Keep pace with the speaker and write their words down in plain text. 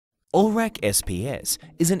Olrac Sps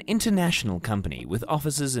is an international company with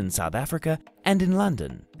offices in South Africa and in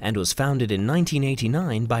London, and was founded in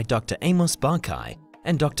 1989 by Dr. Amos Barkai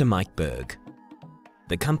and Dr. Mike Berg.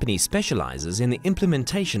 The company specializes in the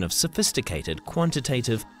implementation of sophisticated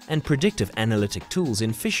quantitative and predictive analytic tools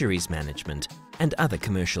in fisheries management and other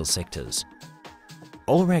commercial sectors.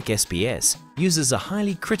 Olrac Sps uses a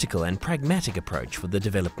highly critical and pragmatic approach for the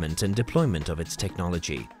development and deployment of its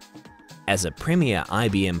technology. As a premier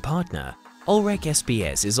IBM partner, Olrac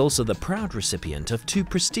Sps is also the proud recipient of 2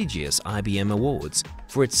 prestigious IBM awards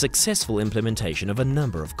for its successful implementation of a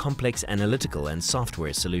number of complex analytical and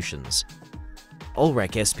software solutions.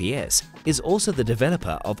 Olrac Sps is also the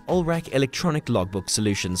developer of Olrac Electronic Logbook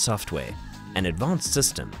Solutions software, an advanced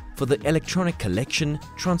system for the electronic collection,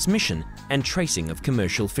 transmission and tracing of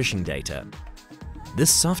commercial fishing data.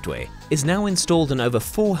 This software is now installed in over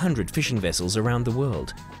 400 fishing vessels around the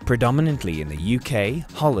world, predominantly in the UK,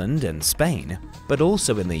 Holland and Spain, but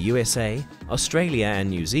also in the USA, Australia and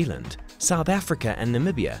New Zealand, South Africa and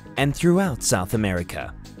Namibia, and throughout South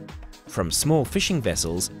America. From small fishing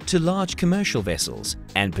vessels to large commercial vessels,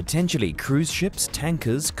 and potentially cruise ships,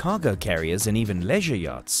 tankers, cargo carriers and even leisure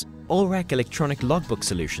yachts, Olrac Electronic Logbook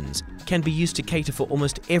Solutions can be used to cater for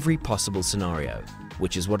almost every possible scenario,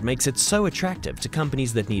 which is what makes it so attractive to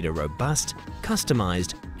companies that need a robust,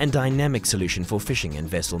 customized and dynamic solution for fishing and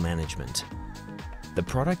vessel management. The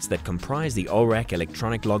products that comprise the Olrac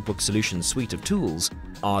Electronic Logbook Solutions suite of tools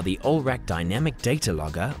are the Olrac Dynamic Data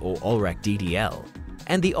Logger or Olrac DDL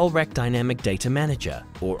and the Olrac Dynamic Data Manager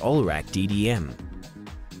or Olrac DDM.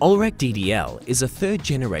 Olrac DDL is a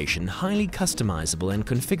third-generation, highly customizable and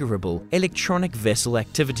configurable electronic vessel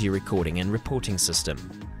activity recording and reporting system.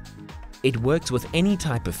 It works with any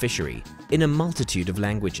type of fishery in a multitude of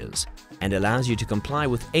languages and allows you to comply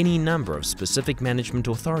with any number of specific management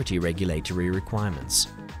authority regulatory requirements.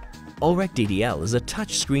 Olrac DDL is a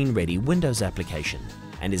touchscreen-ready Windows application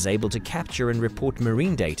and is able to capture and report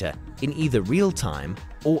marine data in either real time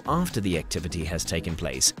or after the activity has taken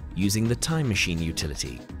place using the Time Machine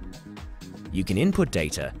utility. You can input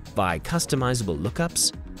data via customizable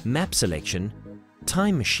lookups, map selection,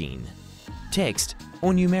 Time Machine, text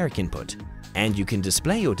or numeric input, and you can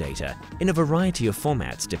display your data in a variety of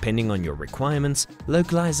formats depending on your requirements,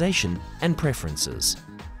 localization and preferences.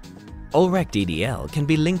 Olrac DDL can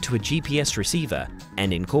be linked to a GPS receiver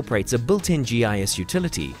and incorporates a built-in GIS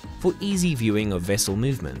utility for easy viewing of vessel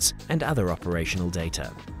movements and other operational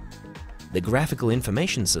data. The Graphical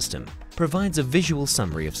Information System provides a visual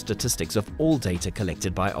summary of statistics of all data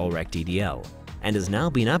collected by Olrac DDL and has now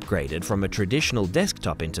been upgraded from a traditional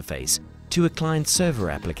desktop interface to a client-server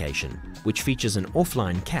application, which features an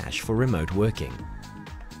offline cache for remote working.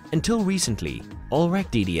 Until recently,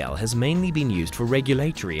 Olrac DDL has mainly been used for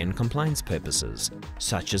regulatory and compliance purposes,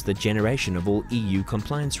 such as the generation of all EU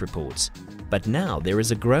compliance reports. But now there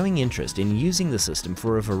is a growing interest in using the system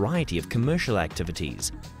for a variety of commercial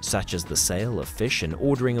activities, such as the sale of fish and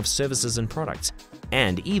ordering of services and products,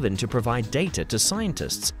 and even to provide data to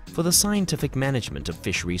scientists for the scientific management of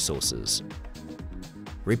fish resources.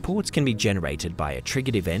 Reports can be generated by a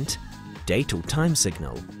triggered event, date or time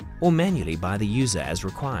signal, or manually by the user as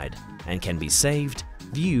required, and can be saved,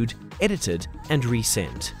 viewed, edited, and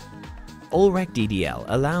resent. Olrac DDL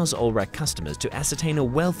allows Olrac customers to ascertain a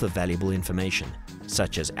wealth of valuable information,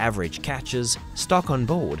 such as average catches, stock on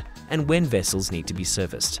board, and when vessels need to be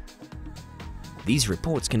serviced. These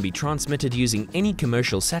reports can be transmitted using any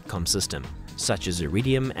commercial SATCOM system, such as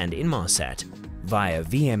Iridium and Inmarsat, via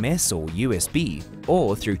VMS or USB,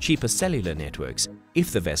 or through cheaper cellular networks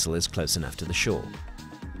if the vessel is close enough to the shore.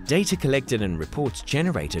 Data collected and reports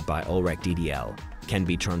generated by Olrac DDL can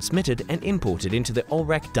be transmitted and imported into the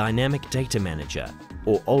Olrac Dynamic Data Manager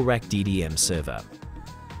or Olrac DDM server.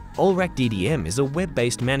 Olrac DDM is a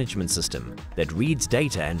web-based management system that reads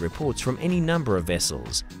data and reports from any number of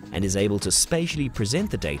vessels and is able to spatially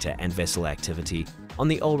present the data and vessel activity on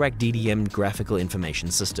the Olrac DDM Graphical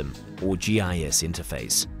Information System or GIS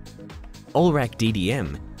interface. Olrac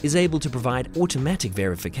DDM is able to provide automatic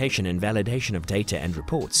verification and validation of data and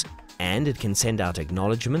reports, and it can send out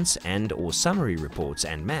acknowledgements and/or summary reports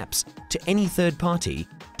and maps to any third-party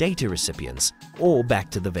data recipients or back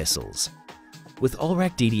to the vessels. With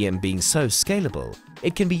Olrac DDM being so scalable,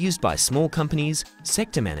 it can be used by small companies,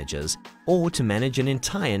 sector managers, or to manage an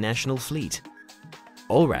entire national fleet.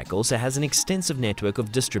 Olrac also has an extensive network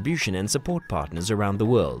of distribution and support partners around the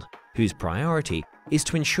world, whose priority is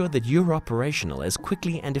to ensure that you're operational as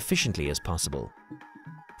quickly and efficiently as possible.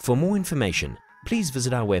 For more information, please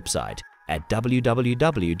visit our website at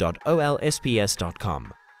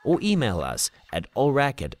www.olsps.com or email us at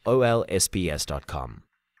olrac@olsps.com.